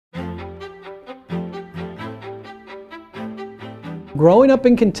Growing up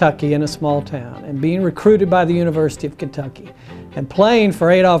in Kentucky in a small town and being recruited by the University of Kentucky and playing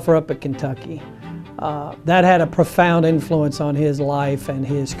for Adolph Rupp at Kentucky, that had a profound influence on his life and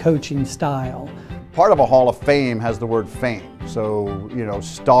his coaching style. Part of a Hall of Fame has the word fame. So,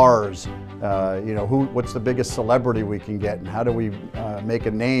 stars, what's the biggest celebrity we can get and how do we make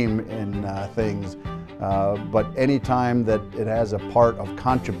a name in things. But anytime that it has a part of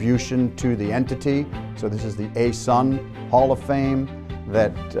contribution to the entity, so this is the ASUN Hall of Fame,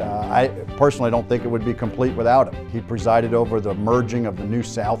 that I personally don't think it would be complete without him. He presided over the merging of the New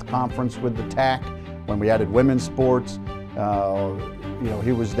South Conference with the TAC when we added women's sports.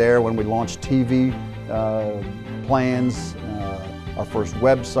 He was there when we launched TV plans, our first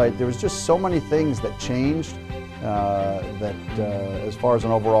website. There was just so many things that changed that as far as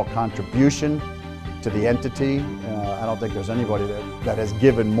an overall contribution to the entity, I don't think there's anybody that has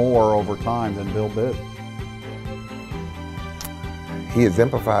given more over time than Bill Bibb. He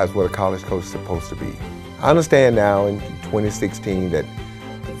exemplifies what a college coach is supposed to be. I understand now in 2016 that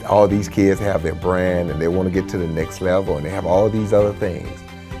all these kids have their brand and they want to get to the next level and they have all these other things.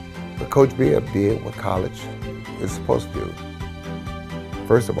 But Coach Bibb did what college is supposed to do.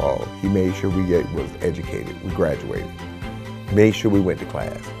 First of all, he made sure we was educated, we graduated. Made sure we went to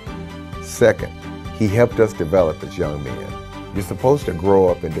class. Second, he helped us develop as young men. You're supposed to grow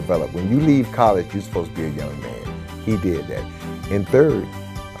up and develop. When you leave college, you're supposed to be a young man. He did that. And third,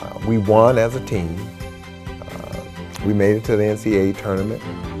 we won as a team. We made it to the NCAA tournament.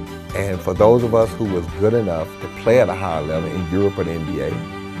 And for those of us who was good enough to play at a high level in Europe or the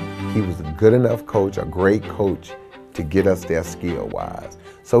NBA, he was a good enough coach, a great coach to get us there skill-wise.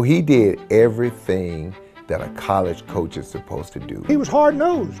 So he did everything that a college coach is supposed to do. He was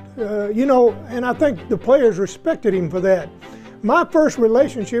hard-nosed, and I think the players respected him for that. My first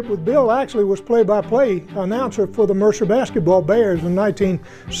relationship with Bill actually was play-by-play announcer for the Mercer basketball Bears in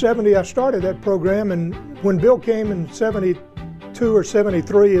 1970. I started that program, and when Bill came in 72 or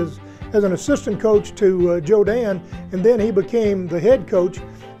 73 as an assistant coach to Joe Dan, and then he became the head coach,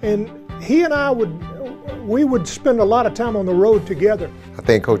 and he and I would spend a lot of time on the road together. I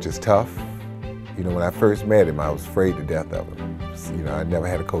think Coach is tough. When I first met him, I was afraid to death of him. I never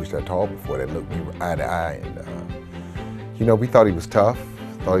had a coach that tall before that looked me eye to eye. And, we thought he was tough,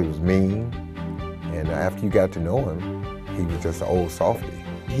 thought he was mean. And after you got to know him, he was just an old softy.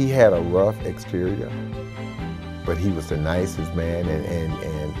 He had a rough exterior, but he was the nicest man.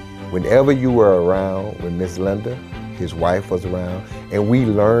 And whenever you were around, when Miss Linda, his wife, was around, and we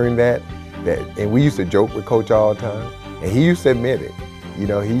learned that, and we used to joke with Coach all the time, and he used to admit it. He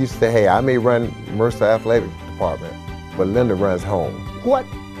used to say, hey, I may run Mercer Athletic Department, but Linda runs home. What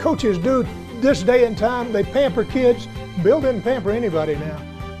coaches do this day and time, they pamper kids. Bill didn't pamper anybody now.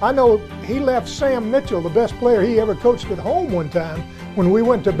 I know he left Sam Mitchell, the best player he ever coached, at home one time when we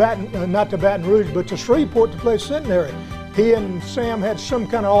went to not to Baton Rouge, but to Shreveport to play Centenary. He and Sam had some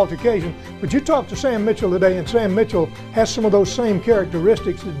kind of altercation. But you talk to Sam Mitchell today, and Sam Mitchell has some of those same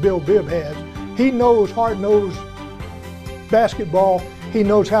characteristics that Bill Bibb has. He knows hard-nosed basketball. He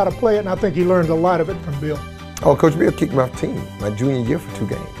knows how to play it, and I think he learned a lot of it from Bill. Oh, Coach Bill kicked me off the team my junior year for 2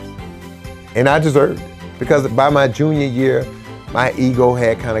 games. And I deserved it, because by my junior year, my ego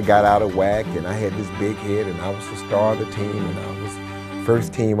had kind of got out of whack, and I had this big head, and I was the star of the team, and I was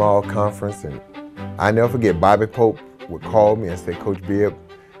first team all-conference. And I never forget, Bobby Pope would call me and say, Coach Bibb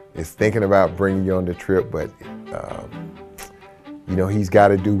is thinking about bringing you on the trip, but he's got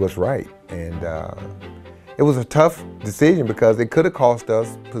to do what's right. And it was a tough decision because it could have cost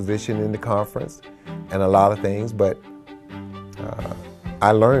us position in the conference and a lot of things, but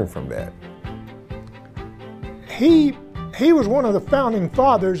I learned from that. He was one of the founding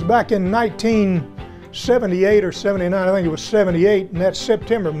fathers back in 1978 or 79, I think it was 78, in that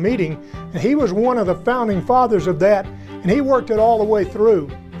September meeting. And he was one of the founding fathers of that, and he worked it all the way through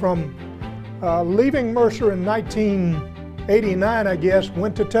from leaving Mercer in 1989, I guess,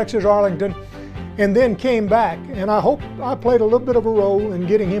 went to Texas Arlington, and then came back. And I hope I played a little bit of a role in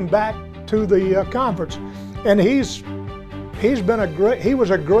getting him back to the conference. And he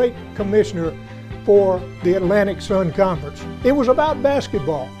was a great commissioner for the Atlantic Sun Conference. It was about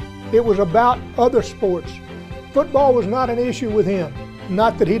basketball. It was about other sports. Football was not an issue with him.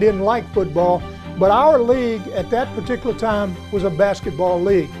 Not that he didn't like football, but our league at that particular time was a basketball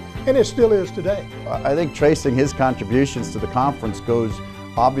league, and it still is today. I think tracing his contributions to the conference goes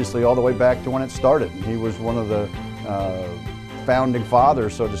obviously all the way back to when it started. He was one of the founding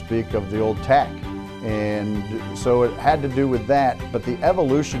fathers, so to speak, of the old TAC. And so it had to do with that, but the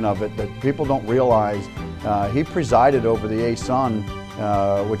evolution of it that people don't realize, he presided over the ASUN,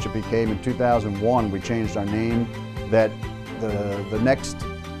 which it became in 2001. We changed our name. That the next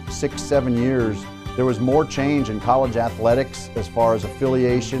 6-7 years, there was more change in college athletics as far as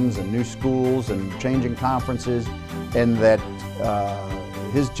affiliations and new schools and changing conferences, and that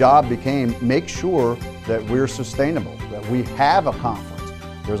his job became make sure that we're sustainable, that we have a conference.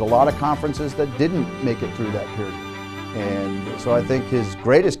 There's a lot of conferences that didn't make it through that period. And so I think his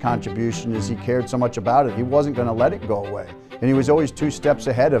greatest contribution is he cared so much about it, he wasn't going to let it go away. And he was always 2 steps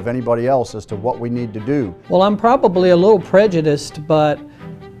ahead of anybody else as to what we need to do. Well, I'm probably a little prejudiced, but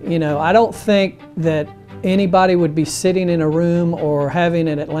you know, I don't think that anybody would be sitting in a room or having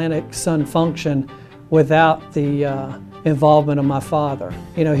an Atlantic Sun function without the involvement of my father.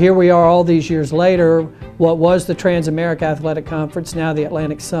 You know, here we are all these years later, what was the Trans-America Athletic Conference, now the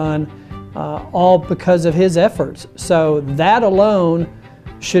Atlantic Sun, all because of his efforts. So that alone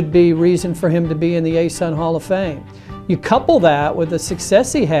should be reason for him to be in the ASUN Hall of Fame. You couple that with the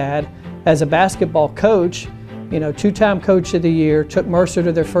success he had as a basketball coach, you know, 2-time Coach of the Year, took Mercer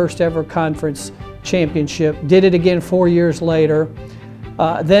to their first ever conference championship, did it again 4 years later,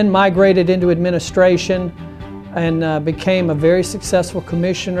 then migrated into administration and became a very successful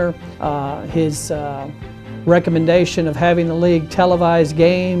commissioner. His recommendation of having the league televise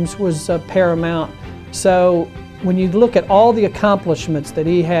games was paramount. So when you look at all the accomplishments that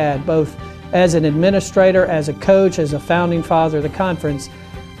he had, both as an administrator, as a coach, as a founding father of the conference,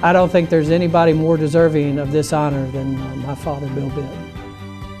 I don't think there's anybody more deserving of this honor than my father, Bill Bibb.